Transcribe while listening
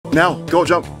Now, go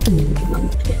jump.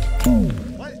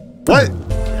 What?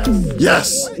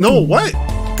 Yes. No, what?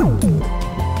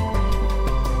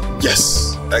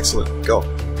 Yes. Excellent. Go.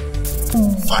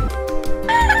 Fine.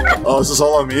 Oh, is this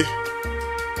all on me?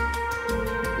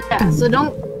 Yeah, so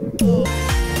don't...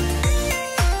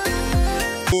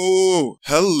 Oh,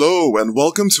 hello and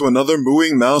welcome to another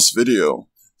Mooing Mouse video.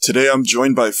 Today I'm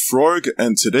joined by Frog,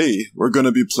 and today we're going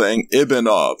to be playing Ibb and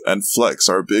Obb and flex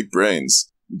our big brains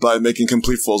by making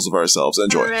complete fools of ourselves.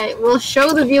 Enjoy. Alright, we'll show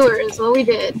the viewers what we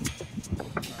did.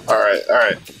 Alright.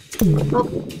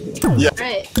 Oh. Yeah.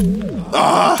 Right.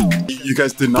 Ah! You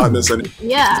guys did not miss any.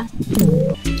 Yeah.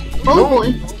 Oh No.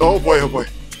 boy. Oh boy.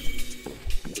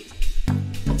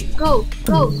 Go.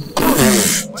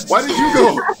 Why did you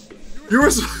go? You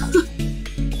were so...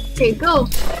 Okay, go.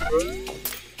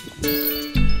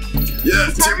 Yeah,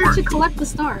 It's harder teamwork. to collect the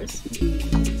stars.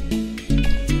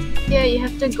 Yeah, you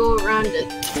have to go around it.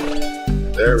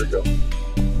 There we go.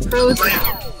 Pros.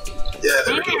 Yeah,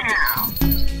 there we go.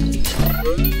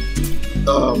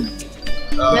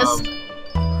 Yes. You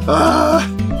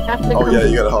have to Oh come. yeah,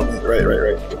 you gotta help me.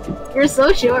 Right. You're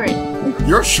so short.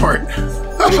 You're short.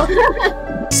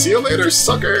 See you later,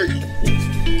 sucker.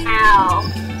 Ow.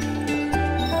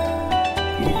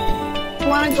 You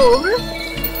wanna go over?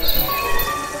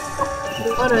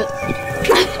 You got it.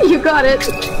 You got it.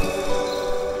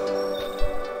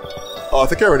 Oh, I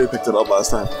think I already picked it up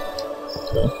last time.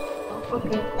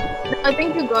 Okay. I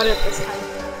think you got it this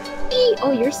time. Eee!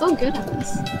 Oh, you're so good at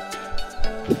this.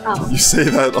 Oh. You say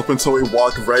that up until we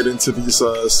walk right into these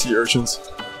sea urchins.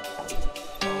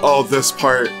 Oh, this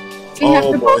part. We have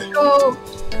Oh to boy. both go.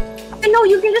 No,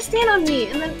 you can just stand on me,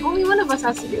 and then only one of us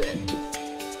has to do it.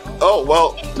 Oh,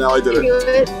 well, now I did You it.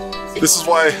 do it. This is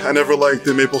why I never liked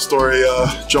the Maple Story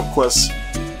jump quests.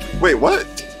 Wait, what?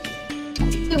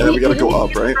 And then we gotta go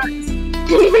up, right?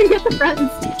 Didn't even get the friends.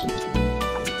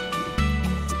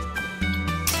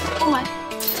 Oh my.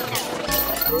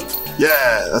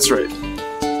 Yeah, that's right.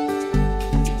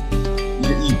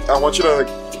 I want you to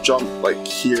like, jump like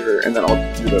here, and then I'll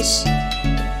do this.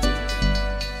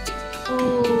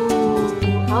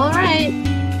 Oh. Alright.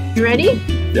 You ready?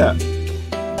 Yeah.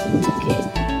 Okay.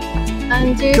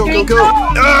 1, 2, 3, Go!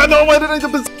 Ah, no, why did I do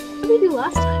this? What did we do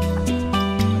last time?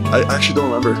 I actually don't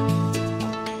remember.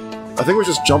 I think we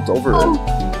just jumped over Oh. it.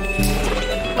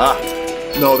 Ah.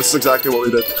 No, this is exactly what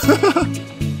we did.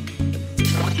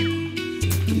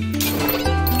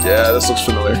 Yeah, this looks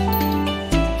familiar.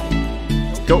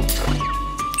 Go!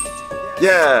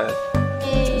 Yeah!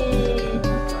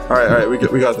 Alright, we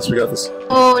got this.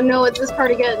 Oh no, it's this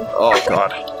part again. Oh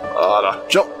god. No.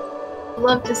 Jump!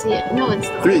 Love to see it. No, it's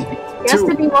not. 3, He has 2,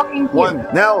 to be walking here. 1,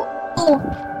 now! Oh.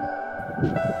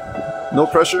 No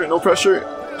pressure.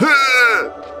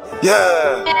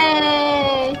 Yeah!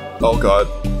 Yay! Oh god.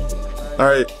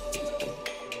 Alright.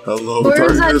 Hello, Where's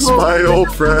that darkness, home? my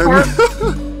old friend.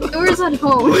 Where's at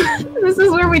home? This is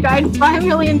where we died 5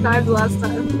 million times last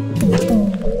time.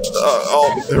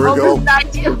 Oh, there we go. Almost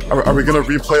died too. Are we gonna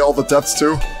replay all the deaths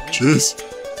too? Jeez.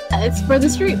 It's for the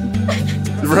stream.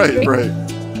 Right.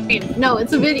 No,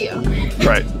 it's a video.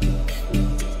 Right.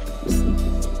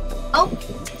 Oh,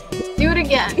 do it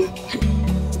again.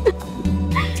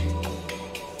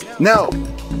 Now!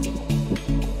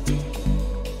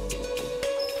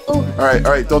 Oh.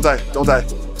 Alright, don't die.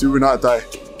 Do not die.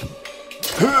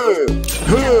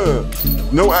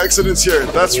 No accidents here,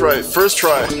 that's right, first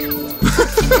try.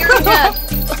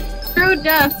 True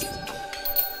death.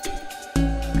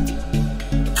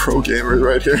 Pro gamer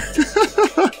right here.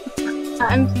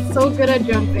 I'm so good at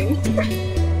jumping.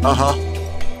 Uh-huh.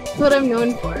 That's what I'm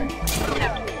known for.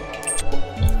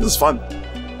 This is fun.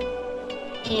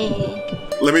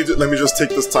 Let me just take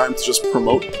this time to just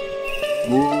promote.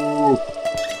 Ooh.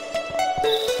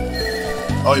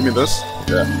 Oh, you mean this?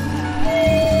 Yeah.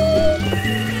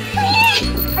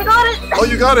 I got it! Oh,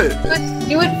 you got it!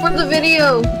 Do it for the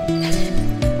video.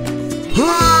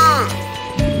 Ah.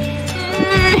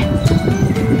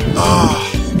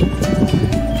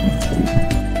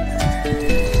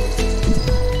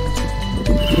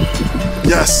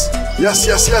 Yes!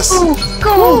 Oh,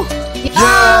 go!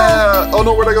 Yeah! Oh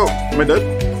no, where'd I go? Am I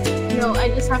dead? No, I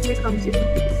just have to come to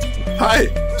Hi!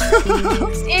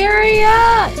 this area,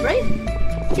 right?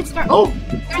 I can start. Oh,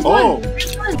 there's one.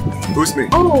 There's one. Boost me.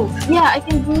 Oh, yeah, I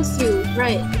can boost you.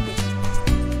 Right.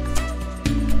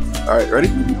 Alright, ready?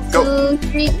 Go! 2,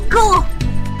 3, go!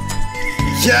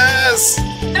 Yes!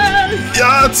 Yes!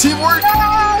 Yeah, teamwork!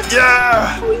 Yes!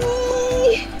 Yeah!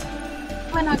 Whee!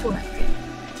 Why not go after it?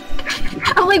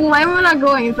 I'm like, why am I not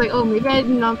going? It's like, oh, maybe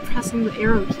I'm not pressing the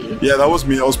arrow key. Yeah, that was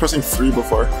me. I was pressing 3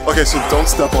 before. Okay, so don't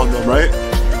step on them, right?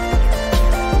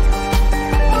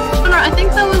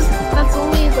 think that's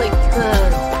only like the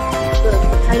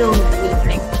title movie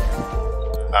thing.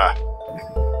 Ah.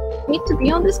 Need to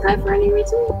be on this guy for any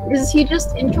reason? Is he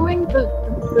just enjoying the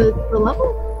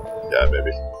level? Yeah,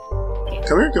 maybe.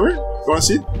 Come here, come here. You wanna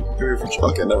see? Come here for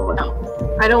okay, never mind. No,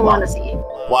 I don't want to see.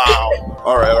 Wow.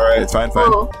 Alright, fine.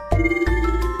 Oh.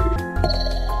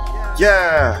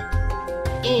 Yeah!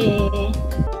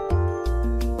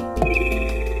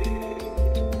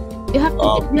 You have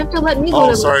to let me go oh,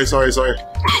 to sorry.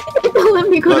 let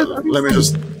me go to the Let me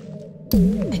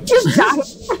just die.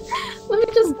 Let me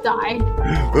just die.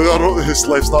 His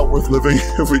life's not worth living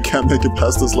if we can't make it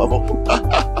past this level.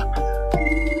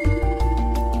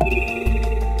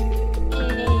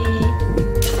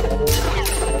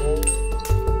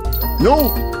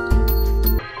 No!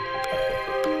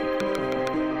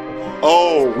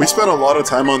 Oh, we spent a lot of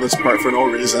time on this part for no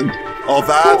reason. Oh,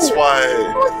 that's why.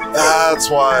 That's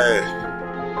why.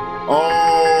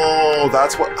 Oh,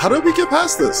 that's what. How did we get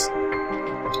past this?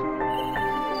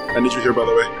 I need you here, by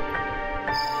the way.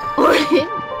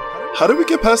 What? How did we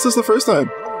get past this the first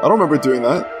time? I don't remember doing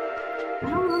that. I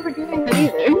don't remember doing that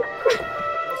either.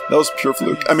 That was pure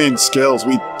fluke. I mean, scales.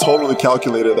 We totally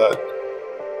calculated that.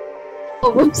 Oh,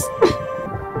 whoops.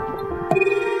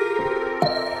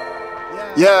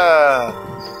 Yeah.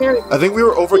 There we I think we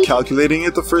were over-calculating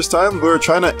it the first time. We were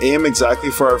trying to aim exactly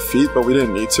for our feet, but we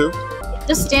didn't need to.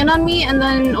 Just stand on me, and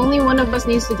then only one of us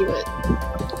needs to do it.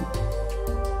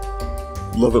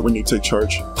 Love it when you take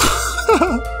charge.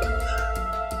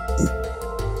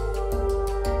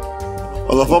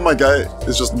 I love how my guy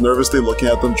is just nervously looking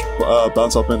at them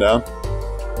bounce up and down.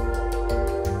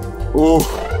 Ooh.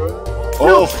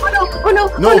 Oh. Oh no! No!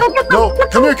 Oh no! Get No! them,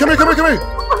 Come here! Come here! Come here! Come here!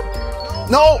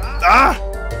 No! Ah!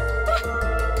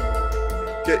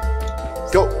 Okay.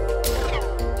 Go!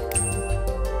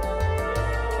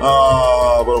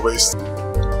 Ah, what a waste.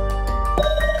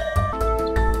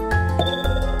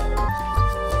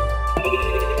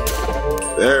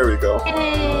 There we go.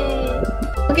 Yay.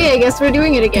 Okay, I guess we're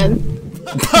doing it again.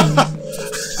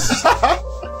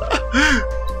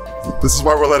 This is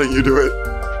why we're letting you do it.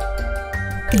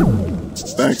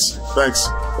 Thanks. Thanks.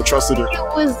 I trusted you.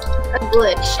 It was a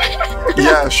glitch.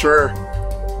 Yeah, sure.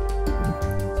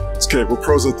 It's okay, we're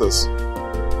pros at this.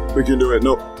 We can do it.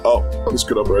 No. Oh, we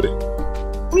screwed up already.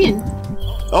 Come in.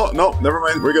 Oh, no, never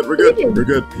mind. We're good. We're good. We're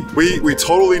good. We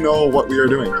totally know what we are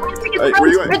doing. Hey, where are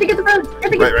you going? We have to get the friends. We have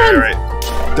to get the friends.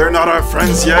 Right. They're not our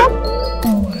friends yet.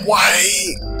 Why?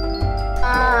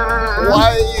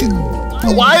 Why?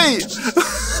 Why?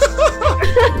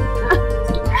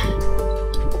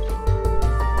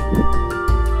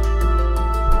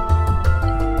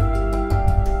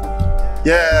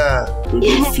 Yeah. Their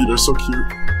little feet are so cute.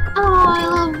 Oh, I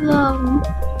love them.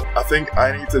 I think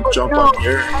I need to jump no, on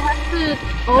here. I have to.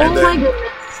 Oh And my then-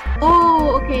 goodness.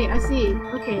 Oh, okay, I see.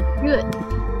 Okay, do it.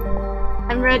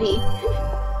 I'm ready.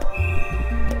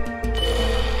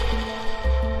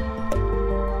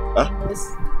 Huh? Yes.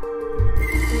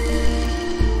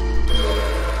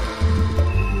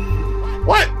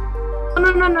 What?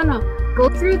 No. Go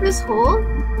through this hole,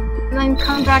 and then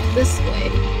come back this way,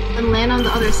 and land on the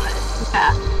other side of the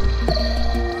path.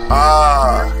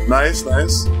 Ah, nice. Go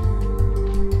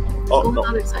Oh, on no. the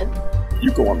other side.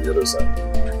 You go on the other side.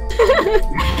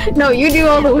 No, you do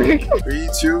all the work. 3,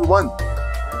 2, 1.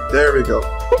 There we go.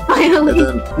 Finally. And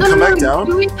then come back down.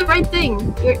 You're doing the right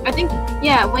thing. I think,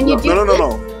 yeah, when you do No.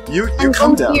 this, You and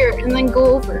come go down. here, and then go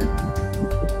over.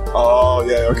 Oh,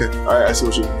 yeah, okay. Alright, I see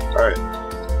what you mean. Alright.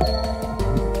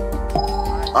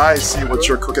 I see what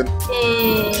you're cooking.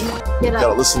 Hey, get Gotta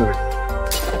up. listen to me.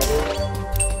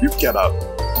 You get up.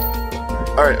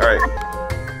 Alright.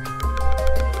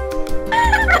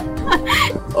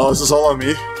 Oh, is this all on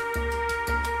me?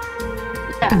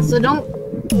 Yeah, so don't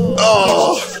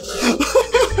Oh!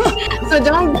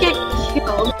 get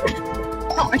killed.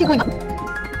 Oh, aren't you going up?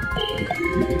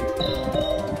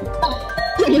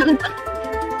 You haven't done it.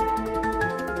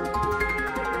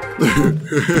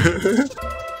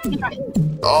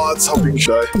 Oh, that's how being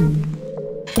shy.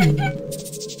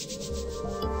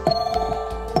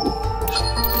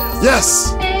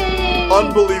 Yes! Hey!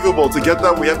 Unbelievable. To get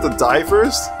that, we have to die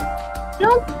first?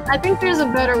 No, I think there's a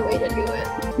better way to do it.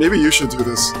 Maybe you should do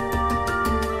this.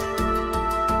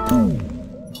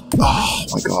 Oh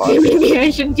my god. Maybe I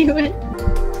should do it.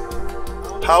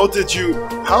 How did...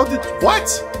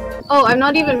 What? Oh, I'm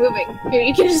not even moving. Here,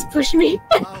 you can just push me.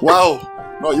 Wow.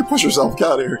 No, you push yourself. Get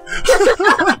out of here.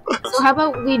 So how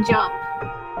about we jump?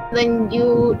 Then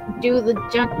you do the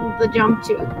jump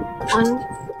too. One.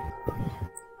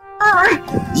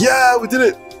 Yeah, we did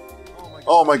it.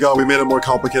 Oh my god, we made it more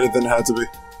complicated than it had to be.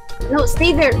 No,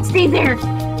 stay there. Stay there.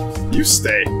 You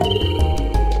stay.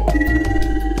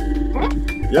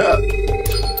 Yeah.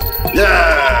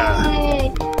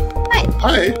 Yeah. Hi.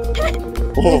 Hi.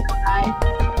 Oh. Hi.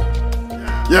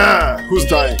 Yeah. Who's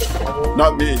dying?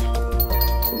 Not me.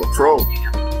 I'm a pro.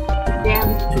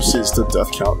 Damn. Proceeds to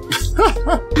death count.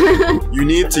 You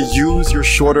need to use your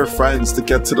shorter friends to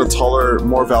get to the taller,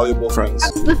 more valuable friends.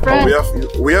 That's the friend.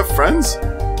 Oh, we have friends?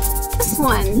 This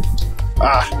one.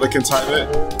 Ah, they can time it.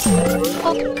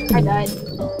 Oh, I died.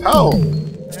 How?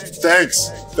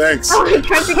 Thanks. Thanks. Oh, I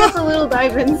tried to get the little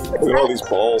diamonds. Look at all these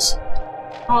balls.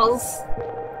 Balls.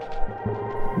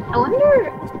 I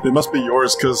wonder. They must be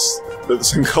yours because they're the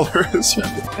same color as you.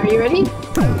 Are you ready?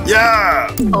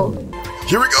 Yeah! Oh.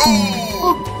 Here we go!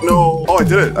 No! Oh, I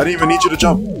did it! I didn't even need you to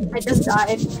jump. I just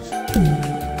died.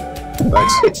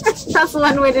 Thanks. That's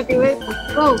one way to do it.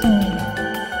 Oh.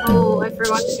 Oh, I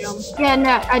forgot to jump. Yeah,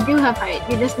 no, I do have height.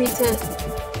 You just need to.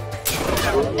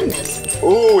 Oh, goodness.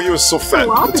 Oh, he was so fat.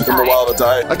 while It to took him a die. while to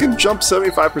die. I can jump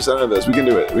 75% of this. We can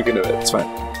do it. We can do it. It's fine.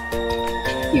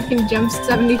 You can jump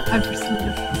 75% of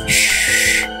it.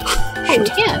 Shh. Oh, you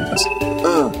can.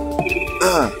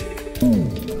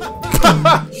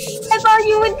 I thought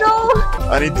you would go.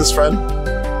 I need this friend.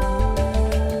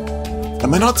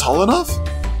 Am I not tall enough?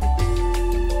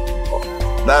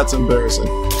 Oh, that's embarrassing.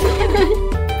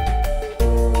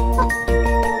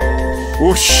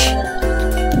 Whoosh.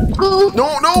 Go.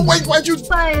 No, no, wait, why'd you?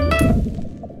 Fine.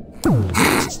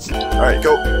 Alright,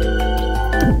 go.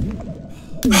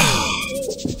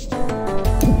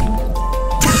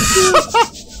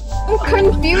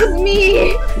 Confuse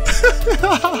me.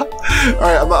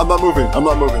 Alright, I'm not moving. I'm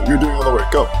not moving. You're doing all the work.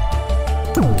 Go.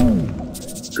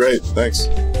 Great, thanks.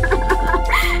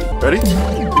 Ready?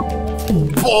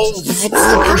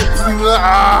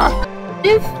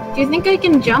 Do you think I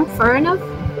can jump far enough?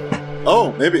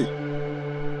 Oh, maybe.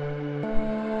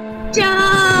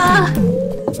 Ja!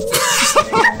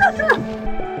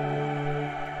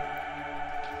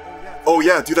 Oh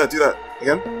yeah, do that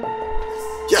again.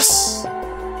 Yes.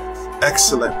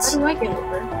 Excellent. How do I get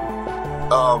over?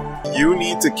 You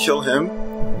need to kill him.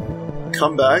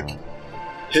 Come back,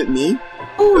 hit me,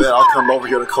 Oh, and then I'll come over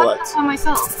here to collect. by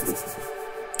myself.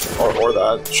 Or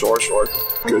that. Sure.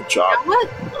 Good job. Now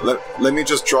what? Let me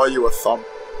just draw you a thumb.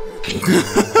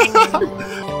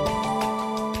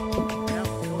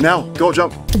 Now, go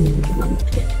jump.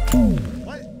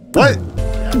 What?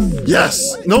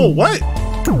 Yes. No, what?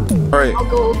 Alright. I'll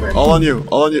go over. All on you.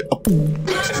 All on you. Up.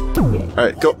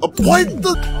 Alright, go. Up. What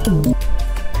the?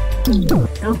 No.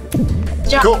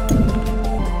 Jump. Go.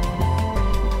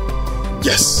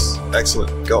 Yes.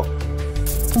 Excellent. Go.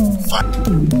 Fine.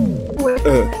 Where?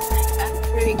 There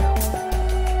you go.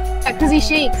 Yeah, because he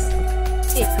shakes.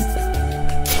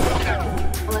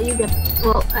 I'll let you get.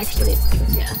 Well, actually,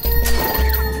 yeah.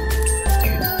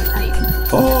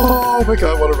 Oh my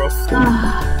god, what a rough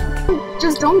thing.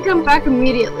 Just don't come back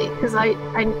immediately, because I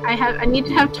need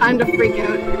to have time to freak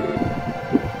out.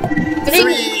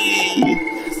 3!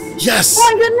 Yes! Oh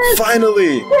my goodness!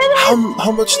 Finally!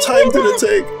 How much time did it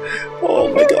take?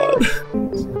 Oh my god.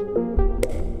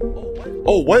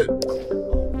 Oh, what?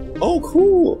 Oh,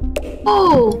 cool!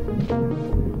 Oh!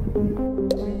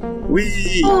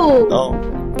 Wee! Oh! Oh.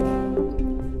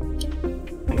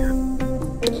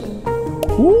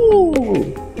 Ooh!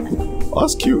 Oh,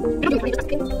 that's cute.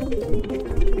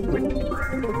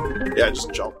 Yeah,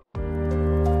 just jump.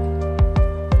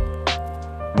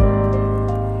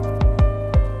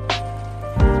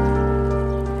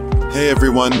 Hey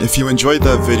everyone, if you enjoyed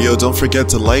that video, don't forget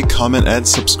to like, comment, and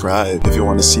subscribe if you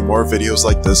want to see more videos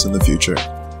like this in the future.